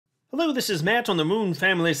Hello, this is Matt on the Moon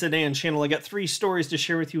Family Sedan channel. I got 3 stories to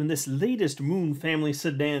share with you in this latest Moon Family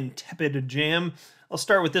Sedan Tepid Jam. I'll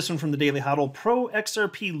start with this one from the Daily Huddle.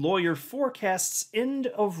 Pro-XRP lawyer forecasts end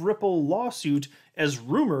of Ripple lawsuit as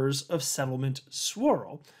rumors of settlement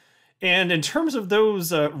swirl. And in terms of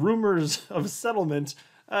those rumors of settlement,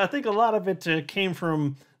 I think a lot of it came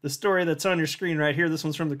from the story that's on your screen right here. This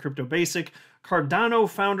one's from the Crypto Basic. Cardano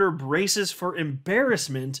founder braces for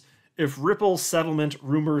embarrassment if Ripple settlement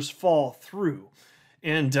rumors fall through.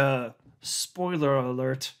 And spoiler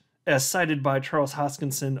alert, as cited by Charles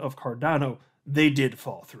Hoskinson of Cardano, they did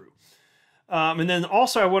fall through. And then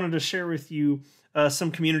also I wanted to share with you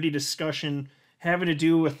some community discussion having to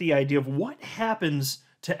do with the idea of what happens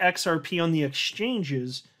to XRP on the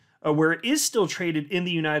exchanges where it is still traded in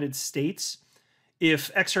the United States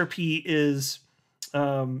if XRP is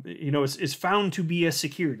is found to be a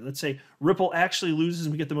security. Let's say Ripple actually loses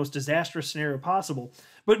and we get the most disastrous scenario possible.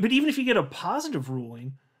 But even if you get a positive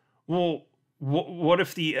ruling, well, what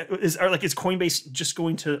if is Coinbase just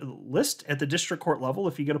going to list at the district court level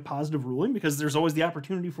if you get a positive ruling? Because there's always the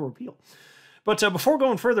opportunity for appeal. But before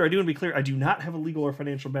going further, I do want to be clear, I do not have a legal or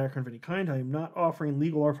financial background of any kind. I am not offering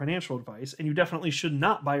legal or financial advice, and you definitely should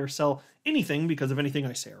not buy or sell anything because of anything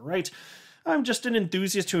I say or write. I'm just an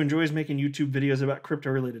enthusiast who enjoys making YouTube videos about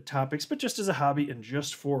crypto-related topics, but just as a hobby and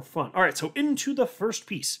just for fun. All right, so into the first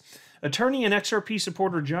piece. Attorney and XRP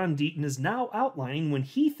supporter John Deaton is now outlining when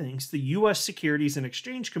he thinks the U.S. Securities and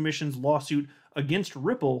Exchange Commission's lawsuit against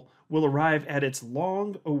Ripple will arrive at its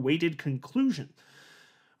long-awaited conclusion.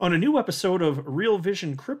 On a new episode of Real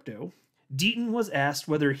Vision Crypto, Deaton was asked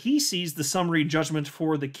whether he sees the summary judgment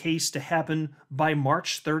for the case to happen by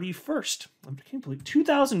March 31st. I can't believe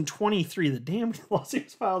 2023. The damn lawsuit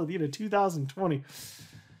was filed at the end of 2020.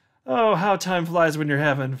 Oh, how time flies when you're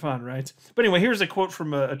having fun, right? But anyway, here's a quote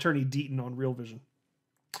from attorney Deaton on Real Vision.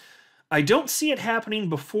 I don't see it happening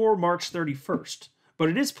before March 31st, but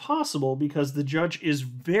it is possible because the judge is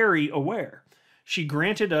very aware. She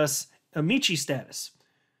granted us amici status.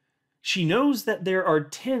 She knows that there are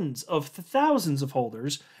tens of thousands of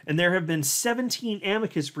holders, and there have been 17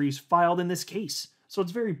 amicus briefs filed in this case. So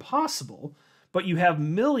it's very possible, but you have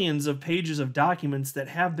millions of pages of documents that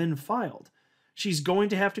have been filed. She's going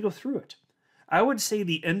to have to go through it. I would say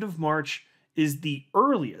the end of March is the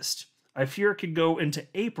earliest. I fear it could go into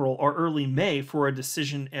April or early May for a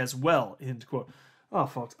decision as well, end quote. Oh,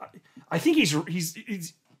 folks, I think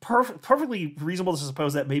he's perfectly reasonable to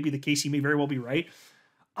suppose that maybe the case, he may very well be right.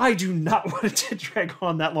 I do not want it to drag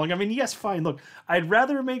on that long. I mean, yes, fine. Look, I'd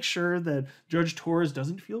rather make sure that Judge Torres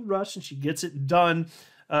doesn't feel rushed and she gets it done,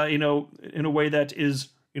 in a way that is,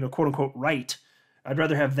 quote unquote, right. I'd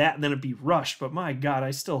rather have that than it be rushed. But my God,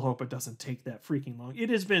 I still hope it doesn't take that freaking long. It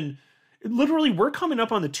has been literally, we're coming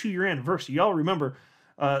up on the 2-year anniversary. Y'all remember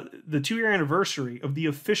the 2-year anniversary of the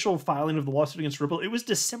official filing of the lawsuit against Ripple. It was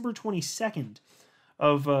December 22nd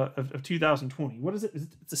of 2020. What is it? It's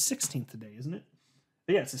the 16th today, isn't it?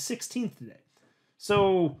 Yeah, it's the 16th today.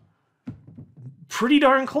 So, pretty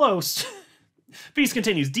darn close. Piece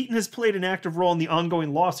continues. Deaton has played an active role in the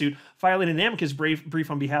ongoing lawsuit, filing an amicus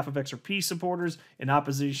brief on behalf of XRP supporters in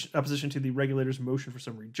opposition to the regulator's motion for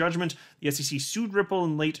summary judgment. The SEC sued Ripple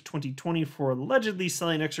in late 2020 for allegedly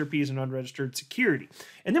selling XRP as an unregistered security.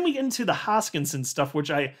 And then we get into the Hoskinson stuff,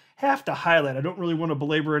 which I have to highlight. I don't really want to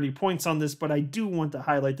belabor any points on this, but I do want to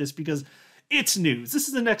highlight this because it's news. This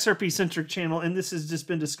is an XRP-centric channel, and this has just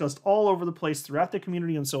been discussed all over the place throughout the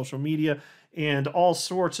community on social media and all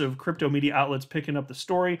sorts of crypto media outlets picking up the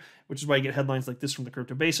story, which is why you get headlines like this from the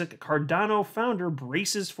Crypto Basic. Cardano founder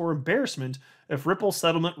braces for embarrassment if Ripple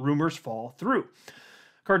settlement rumors fall through.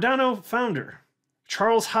 Cardano founder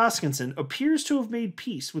Charles Hoskinson appears to have made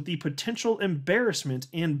peace with the potential embarrassment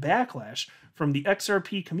and backlash from the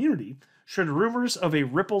XRP community should rumors of a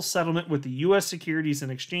Ripple settlement with the U.S. Securities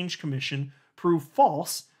and Exchange Commission prove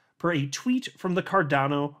false, per a tweet from the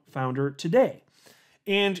Cardano founder today.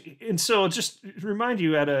 And so just to remind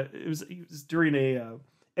you, it was during a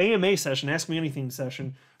AMA session, Ask Me Anything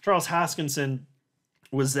session, Charles Hoskinson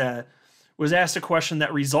was asked a question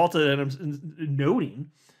that resulted in him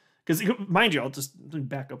noting, because mind you, I'll just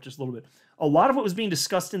back up just a little bit. A lot of what was being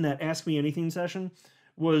discussed in that Ask Me Anything session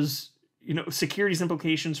was securities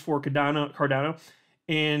implications for Cardano,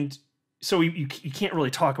 and so you can't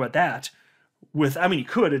really talk about that you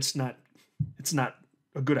could. It's not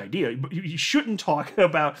a good idea, but you shouldn't talk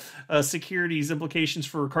about securities implications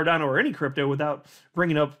for Cardano or any crypto without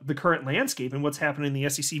bringing up the current landscape and what's happening in the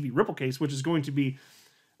SEC v. Ripple case, which is going to be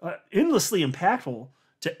endlessly impactful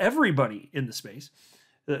to everybody in the space.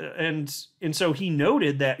 And so he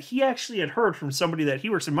noted that he actually had heard from somebody that he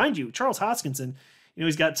works, and mind you, Charles Hoskinson,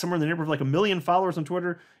 he's got somewhere in the neighborhood of like 1 million followers on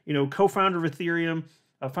Twitter, co-founder of Ethereum,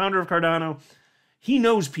 founder of Cardano. He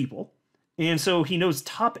knows people. And so he knows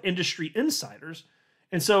top industry insiders.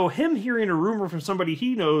 And so him hearing a rumor from somebody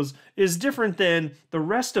he knows is different than the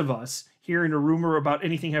rest of us hearing a rumor about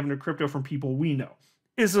anything having to crypto from people we know.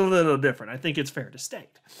 Is a little different. I think it's fair to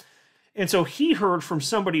state. And so he heard from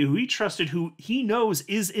somebody who he trusted, who he knows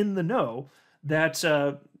is in the know, that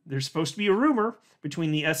there's supposed to be a rumor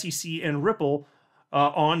between the SEC and Ripple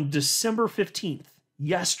on December 15th,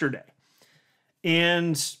 yesterday.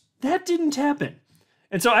 And that didn't happen.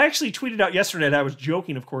 And so I actually tweeted out yesterday, and I was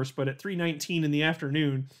joking, of course, but at 3:19 in the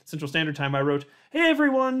afternoon, Central Standard Time, I wrote, "Hey,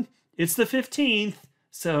 everyone, it's the 15th,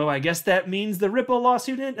 so I guess that means the Ripple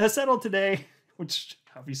lawsuit has settled today," which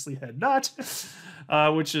obviously had not,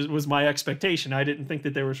 which was my expectation. I didn't think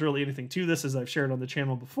that there was really anything to this, as I've shared on the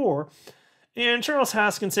channel before. And Charles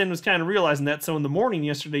Hoskinson was kind of realizing that, so in the morning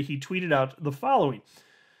yesterday, he tweeted out the following.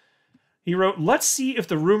 He wrote, "Let's see if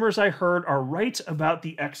the rumors I heard are right about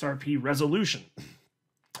the XRP resolution.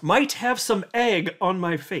 Might have some egg on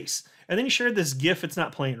my face." And then he shared this GIF. It's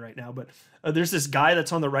not playing right now, but there's this guy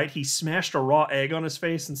that's on the right. He smashed a raw egg on his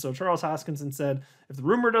face. And so Charles Hoskinson said, if the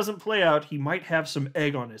rumor doesn't play out, he might have some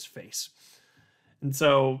egg on his face. And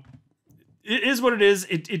so it is what it is.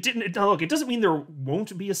 Look, it doesn't mean there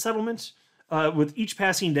won't be a settlement. With each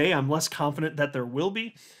passing day, I'm less confident that there will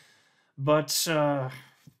be. But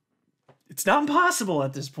it's not impossible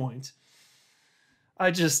at this point.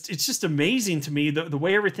 It's just amazing to me the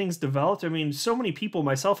way everything's developed. I mean, so many people,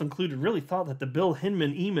 myself included, really thought that the Bill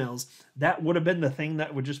Hinman emails, that would have been the thing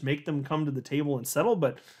that would just make them come to the table and settle.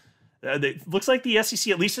 But it looks like the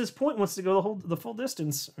SEC, at least at this point, wants to go the full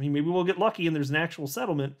distance. I mean, maybe we'll get lucky and there's an actual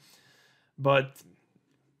settlement, but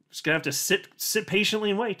just gonna have to sit patiently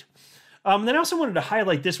and wait. Then I also wanted to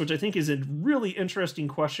highlight this, which I think is a really interesting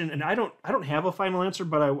question, and I don't have a final answer,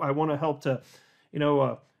 but I want to help to,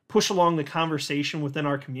 push along the conversation within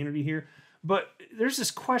our community here. But there's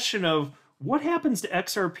this question of what happens to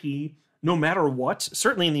XRP no matter what,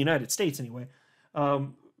 certainly in the United States anyway,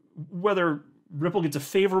 whether Ripple gets a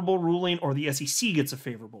favorable ruling or the SEC gets a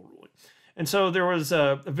favorable ruling. And so there was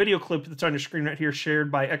a video clip that's on your screen right here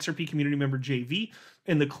shared by XRP community member JV.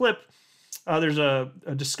 In the clip, there's a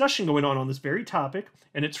discussion going on this very topic,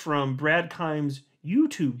 and it's from Brad Kime's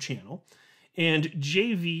YouTube channel. And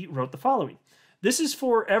JV wrote the following. "This is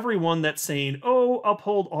for everyone that's saying, oh,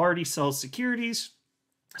 Uphold already sells securities,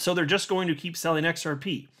 so they're just going to keep selling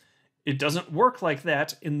XRP. It doesn't work like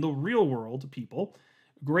that in the real world, people.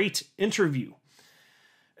 Great interview."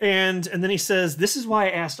 And then he says, "This is why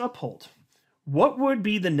I asked Uphold. What would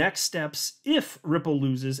be the next steps if Ripple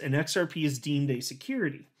loses and XRP is deemed a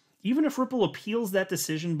security? Even if Ripple appeals that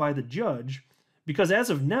decision by the judge, because as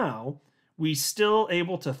of now, we still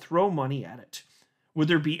able to throw money at it. Would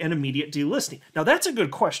there be an immediate delisting?" Now, that's a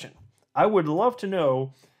good question. I would love to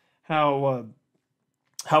know how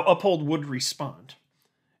Uphold would respond.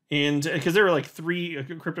 And because there are like 3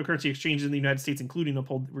 cryptocurrency exchanges in the United States, including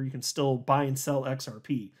Uphold, where you can still buy and sell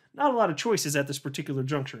XRP. Not a lot of choices at this particular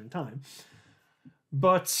juncture in time.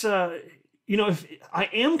 But, if I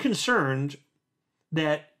am concerned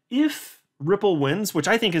that if Ripple wins, which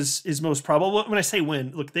I think is most probable. When I say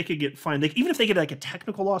win, look, they could get fined. Even if they get like a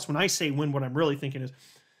technical loss, when I say win, what I'm really thinking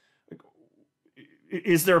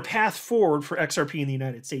is there a path forward for XRP in the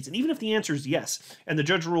United States? And even if the answer is yes, and the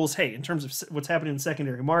judge rules, hey, in terms of what's happening in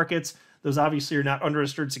secondary markets, those obviously are not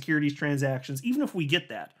unregistered securities transactions. Even if we get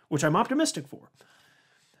that, which I'm optimistic for,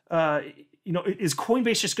 is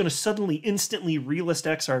Coinbase just going to suddenly, instantly relist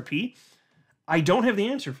XRP? I don't have the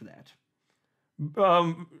answer for that.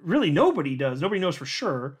 Really, nobody does. Nobody knows for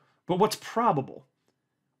sure. But what's probable?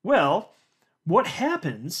 Well, what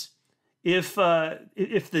happens if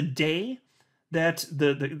the day that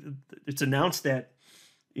it's announced that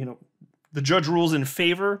the judge rules in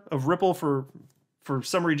favor of Ripple for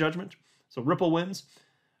summary judgment, so Ripple wins?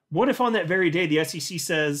 What if on that very day the SEC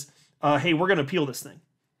says, "Hey, we're going to appeal this thing.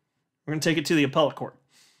 We're going to take it to the appellate court"?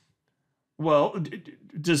 Well,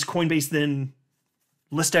 does Coinbase then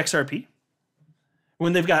list XRP?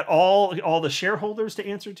 When they've got all the shareholders to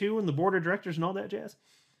answer to and the board of directors and all that jazz?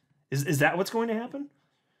 Is that what's going to happen?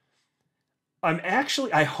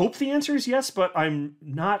 I hope the answer is yes, but I'm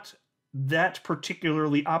not that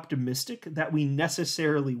particularly optimistic that we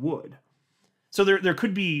necessarily would. So there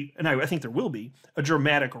could be, and I think there will be, a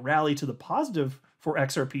dramatic rally to the positive for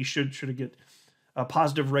XRP should it get a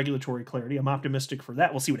positive regulatory clarity. I'm optimistic for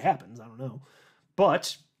that. We'll see what happens. I don't know.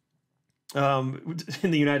 But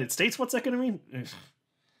in the United States, what's that going to mean?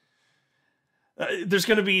 There's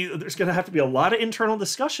going to have to be a lot of internal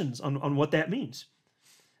discussions on what that means.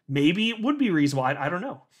 maybe it would be reasonable. I don't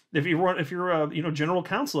know. If you're a general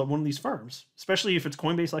counsel at one of these firms, especially if it's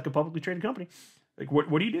Coinbase, like a publicly traded company, like what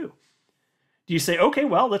do you do? Do you say, okay,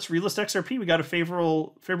 well, let's relist XRP. We got a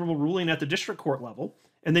favorable ruling at the district court level,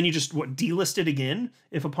 and then you just delist it again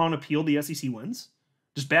if upon appeal the SEC wins,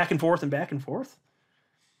 just back and forth and back and forth?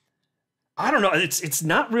 I don't know. It's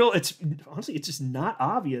not real. It's honestly, it's just not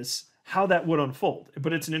obvious how that would unfold.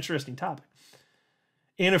 But it's an interesting topic.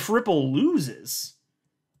 And if Ripple loses,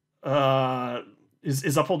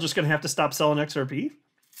 is Uphold just going to have to stop selling XRP?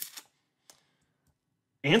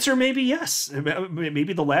 Answer maybe yes.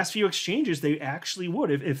 Maybe the last few exchanges they actually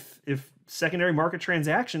would, if secondary market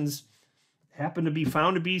transactions happen to be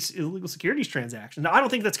found to be illegal securities transactions. Now, I don't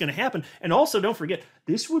think that's going to happen. And also, don't forget,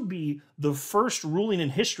 this would be the first ruling in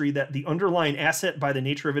history that the underlying asset, by the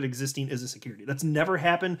nature of it existing, is a security. That's never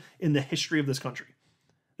happened in the history of this country.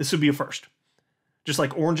 This would be a first. Just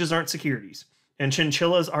like oranges aren't securities, and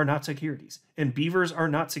chinchillas are not securities, and beavers are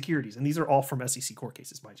not securities. And these are all from SEC court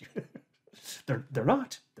cases, mind you. They're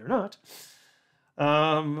not. They're not.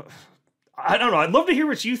 I don't know. I'd love to hear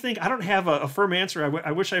what you think. I don't have a firm answer.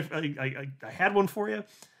 I wish I had one for you.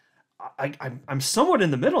 I'm somewhat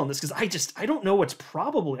in the middle on this because I don't know what's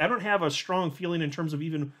probable. I don't have a strong feeling in terms of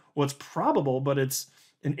even what's probable, but it's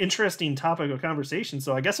an interesting topic of conversation.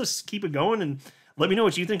 So I guess let's keep it going and let me know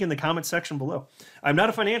what you think in the comments section below. I'm not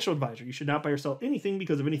a financial advisor. You should not buy or sell anything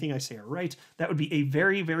because of anything I say or write. That would be a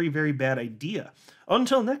very, very, very bad idea.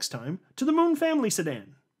 Until next time, to the Moon Family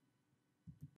Sedan.